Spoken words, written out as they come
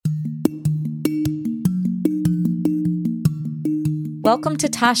Welcome to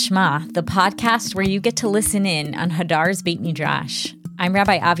Tashma, the podcast where you get to listen in on Hadar's Beit Midrash. I'm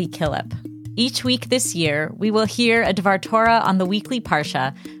Rabbi Avi Killip. Each week this year, we will hear a Dvar Torah on the weekly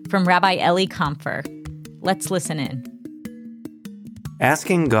Parsha from Rabbi Elie Kaunfer. Let's listen in.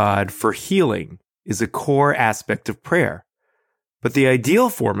 Asking God for healing is a core aspect of prayer. But the ideal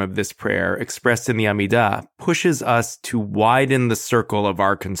form of this prayer, expressed in the Amidah, pushes us to widen the circle of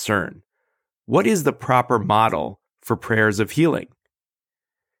our concern. What is the proper model for prayers of healing?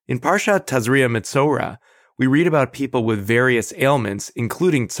 In Parashat Tazria-Metzora, we read about people with various ailments,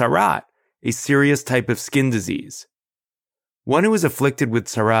 including tzarat, a serious type of skin disease. One who is afflicted with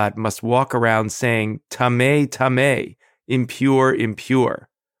tzarat must walk around saying, Tameh, Tameh, impure, impure,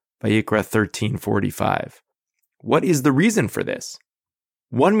 Vayikra 13:45. What is the reason for this?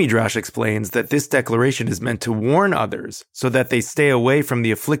 One Midrash explains that this declaration is meant to warn others so that they stay away from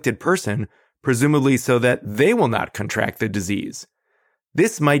the afflicted person, presumably so that they will not contract the disease.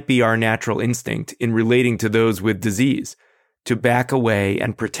 This might be our natural instinct in relating to those with disease, to back away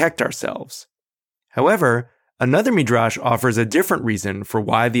and protect ourselves. However, another Midrash offers a different reason for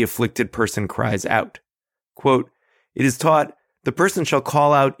why the afflicted person cries out. Quote, "It is taught, the person shall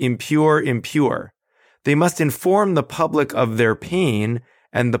call out impure, impure. They must inform the public of their pain,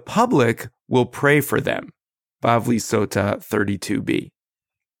 and the public will pray for them." Bavli Sota 32b.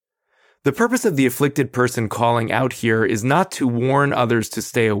 The purpose of the afflicted person calling out here is not to warn others to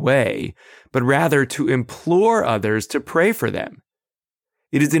stay away, but rather to implore others to pray for them.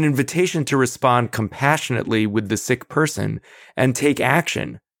 It is an invitation to respond compassionately with the sick person and take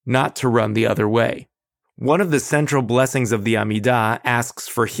action, not to run the other way. One of the central blessings of the Amidah asks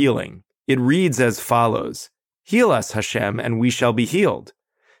for healing. It reads as follows: "Heal us, Hashem, and we shall be healed.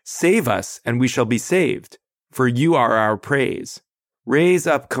 Save us, and we shall be saved, for you are our praise. Raise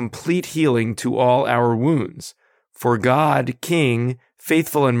up complete healing to all our wounds. For God, King,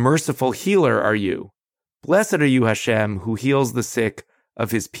 faithful and merciful healer are you. Blessed are you, Hashem, who heals the sick of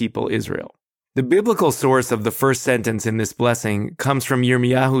his people Israel." The biblical source of the first sentence in this blessing comes from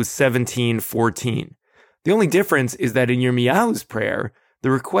Yirmiyahu 17:14. The only difference is that in Yirmiyahu's prayer, the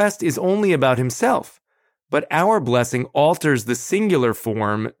request is only about himself, but our blessing alters the singular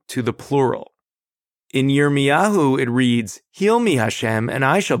form to the plural. In Yirmiyahu, it reads, "Heal me, Hashem, and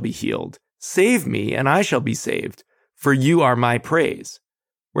I shall be healed. Save me, and I shall be saved, for you are my praise."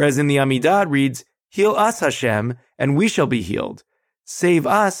 Whereas in the Amidah, it reads, "Heal us, Hashem, and we shall be healed. Save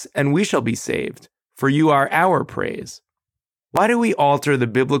us, and we shall be saved, for you are our praise." Why do we alter the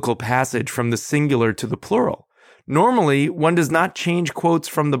biblical passage from the singular to the plural? Normally, one does not change quotes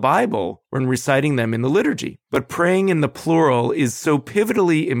from the Bible when reciting them in the liturgy, but praying in the plural is so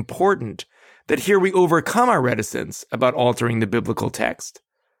pivotally important that here we overcome our reticence about altering the biblical text.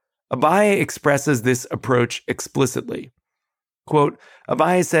 Abaye expresses this approach explicitly. Quote,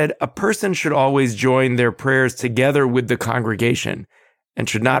 Abaye said, "A person should always join their prayers together with the congregation and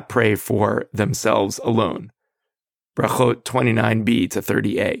should not pray for themselves alone." Brachot 29b to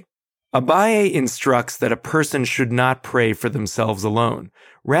 30a. Abaye instructs that a person should not pray for themselves alone.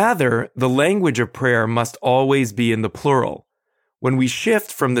 Rather, the language of prayer must always be in the plural. When we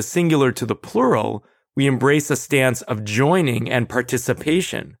shift from the singular to the plural, we embrace a stance of joining and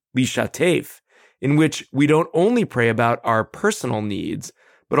participation, lishatef, in which we don't only pray about our personal needs,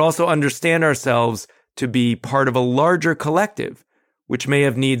 but also understand ourselves to be part of a larger collective, which may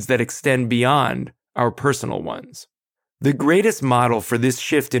have needs that extend beyond our personal ones. The greatest model for this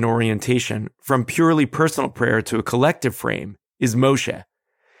shift in orientation from purely personal prayer to a collective frame is Moshe.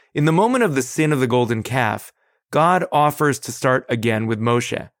 In the moment of the sin of the golden calf, God offers to start again with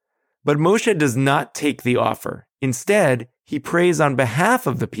Moshe. But Moshe does not take the offer. Instead, he prays on behalf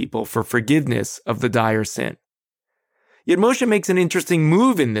of the people for forgiveness of the dire sin. Yet Moshe makes an interesting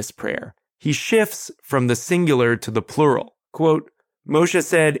move in this prayer. He shifts from the singular to the plural. Quote, Moshe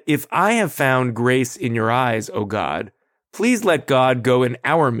said, "If I have found grace in your eyes, O God, please let God go in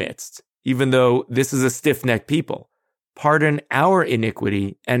our midst, even though this is a stiff-necked people. Pardon our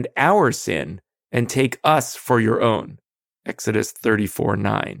iniquity and our sin, and take us for your own." Exodus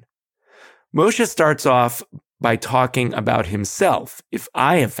 34:9. Moshe starts off by talking about himself, if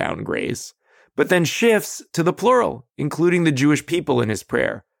I have found grace, but then shifts to the plural, including the Jewish people in his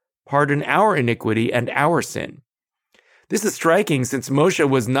prayer. Pardon our iniquity and our sin. This is striking since Moshe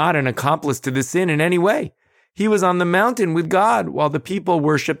was not an accomplice to the sin in any way. He was on the mountain with God while the people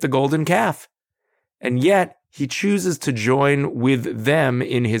worshiped the golden calf. And yet, he chooses to join with them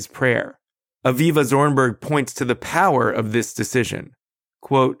in his prayer. Aviva Zornberg points to the power of this decision.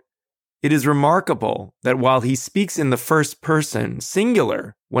 Quote, "It is remarkable that while he speaks in the first person,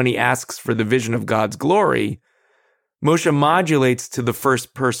 singular, when he asks for the vision of God's glory, Moshe modulates to the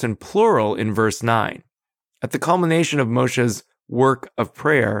first person plural in verse 9. At the culmination of Moshe's work of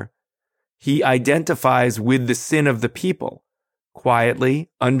prayer, he identifies with the sin of the people. Quietly,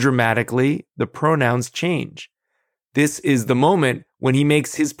 undramatically, the pronouns change. This is the moment when he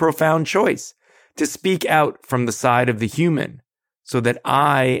makes his profound choice to speak out from the side of the human, so that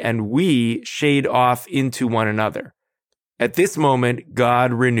I and we shade off into one another. At this moment,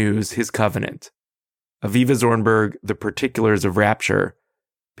 God renews his covenant. Aviva Zornberg, The Particulars of Rapture,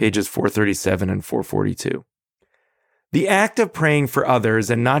 pages 437 and 442. The act of praying for others,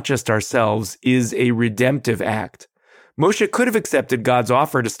 and not just ourselves, is a redemptive act. Moshe could have accepted God's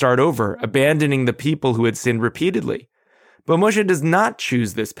offer to start over, abandoning the people who had sinned repeatedly. But Moshe does not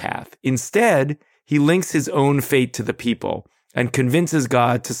choose this path. Instead, he links his own fate to the people and convinces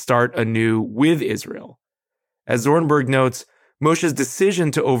God to start anew with Israel. As Zornberg notes, Moshe's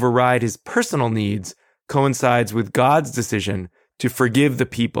decision to override his personal needs coincides with God's decision to forgive the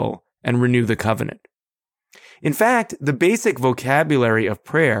people and renew the covenant. In fact, the basic vocabulary of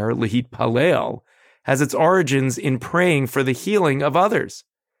prayer, להתפלל, has its origins in praying for the healing of others.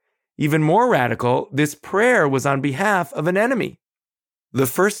 Even more radical, this prayer was on behalf of an enemy. The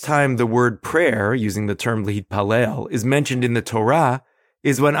first time the word prayer, using the term להתפלל, is mentioned in the Torah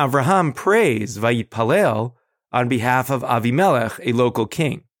is when Avraham prays, vayitpalel, on behalf of Avimelech, a local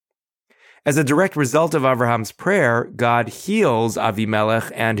king. As a direct result of Avraham's prayer, God heals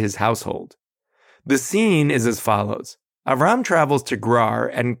Avimelech and his household. The scene is as follows. Avraham travels to Gerar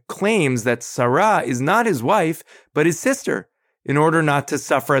and claims that Sarah is not his wife, but his sister, in order not to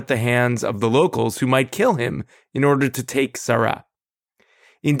suffer at the hands of the locals who might kill him in order to take Sarah.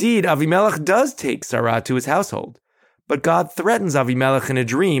 Indeed, Avimelech does take Sarah to his household, but God threatens Avimelech in a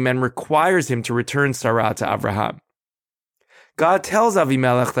dream and requires him to return Sarah to Avraham. God tells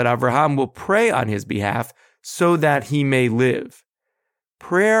Avimelech that Avraham will pray on his behalf so that he may live.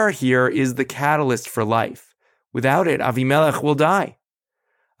 Prayer here is the catalyst for life. Without it, Avimelech will die.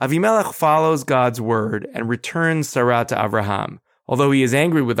 Avimelech follows God's word and returns Sarah to Avraham, although he is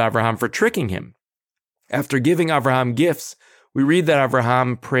angry with Avraham for tricking him. After giving Avraham gifts, we read that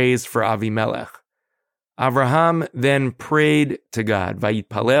Avraham prays for Avimelech. Avraham then prayed to God,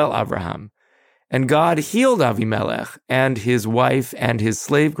 vayitpalel Avraham, and God healed Avimelech and his wife and his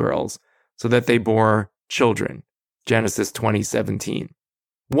slave girls so that they bore children. Genesis 20:17.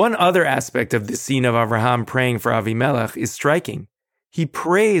 One other aspect of the scene of Avraham praying for Avimelech is striking. He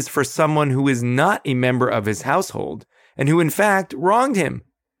prays for someone who is not a member of his household and who in fact wronged him.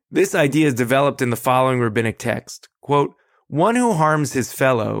 This idea is developed in the following rabbinic text. Quote, one who harms his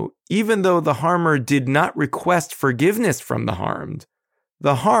fellow, even though the harmer did not request forgiveness from the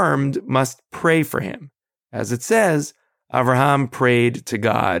harmed must pray for him. As it says, Avraham prayed to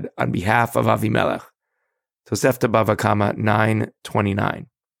God on behalf of Avimelech. Tosefta Bava Kama 9:29.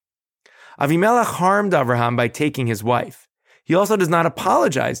 Avimelech harmed Avraham by taking his wife. He also does not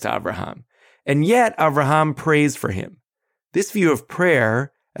apologize to Avraham, and yet Avraham prays for him. This view of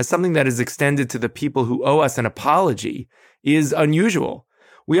prayer as something that is extended to the people who owe us an apology is unusual.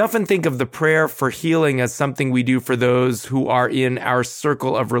 We often think of the prayer for healing as something we do for those who are in our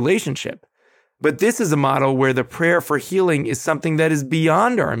circle of relationship. But this is a model where the prayer for healing is something that is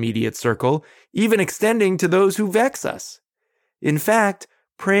beyond our immediate circle, even extending to those who vex us. In fact,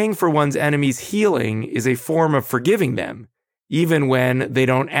 praying for one's enemies' healing is a form of forgiving them, even when they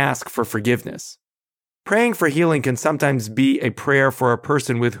don't ask for forgiveness. Praying for healing can sometimes be a prayer for a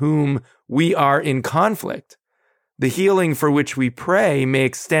person with whom we are in conflict. The healing for which we pray may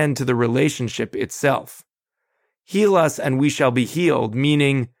extend to the relationship itself. Heal us and we shall be healed,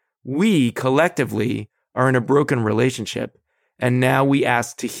 meaning we collectively are in a broken relationship, and now we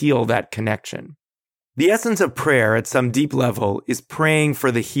ask to heal that connection. The essence of prayer at some deep level is praying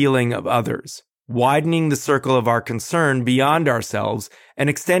for the healing of others, widening the circle of our concern beyond ourselves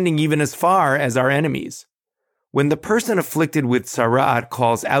and extending even as far as our enemies. When the person afflicted with tzara'at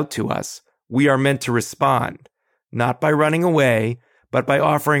calls out to us, we are meant to respond, not by running away, but by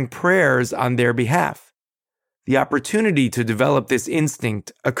offering prayers on their behalf. The opportunity to develop this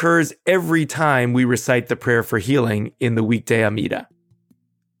instinct occurs every time we recite the prayer for healing in the weekday Amidah.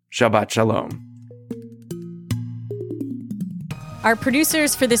 Shabbat Shalom. Our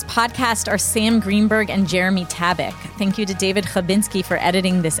producers for this podcast are Sam Greenberg and Jeremy Tabak. Thank you to David Chabinski for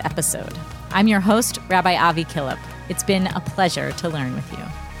editing this episode. I'm your host, Rabbi Avi Killip. It's been a pleasure to learn with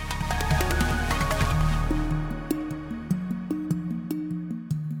you.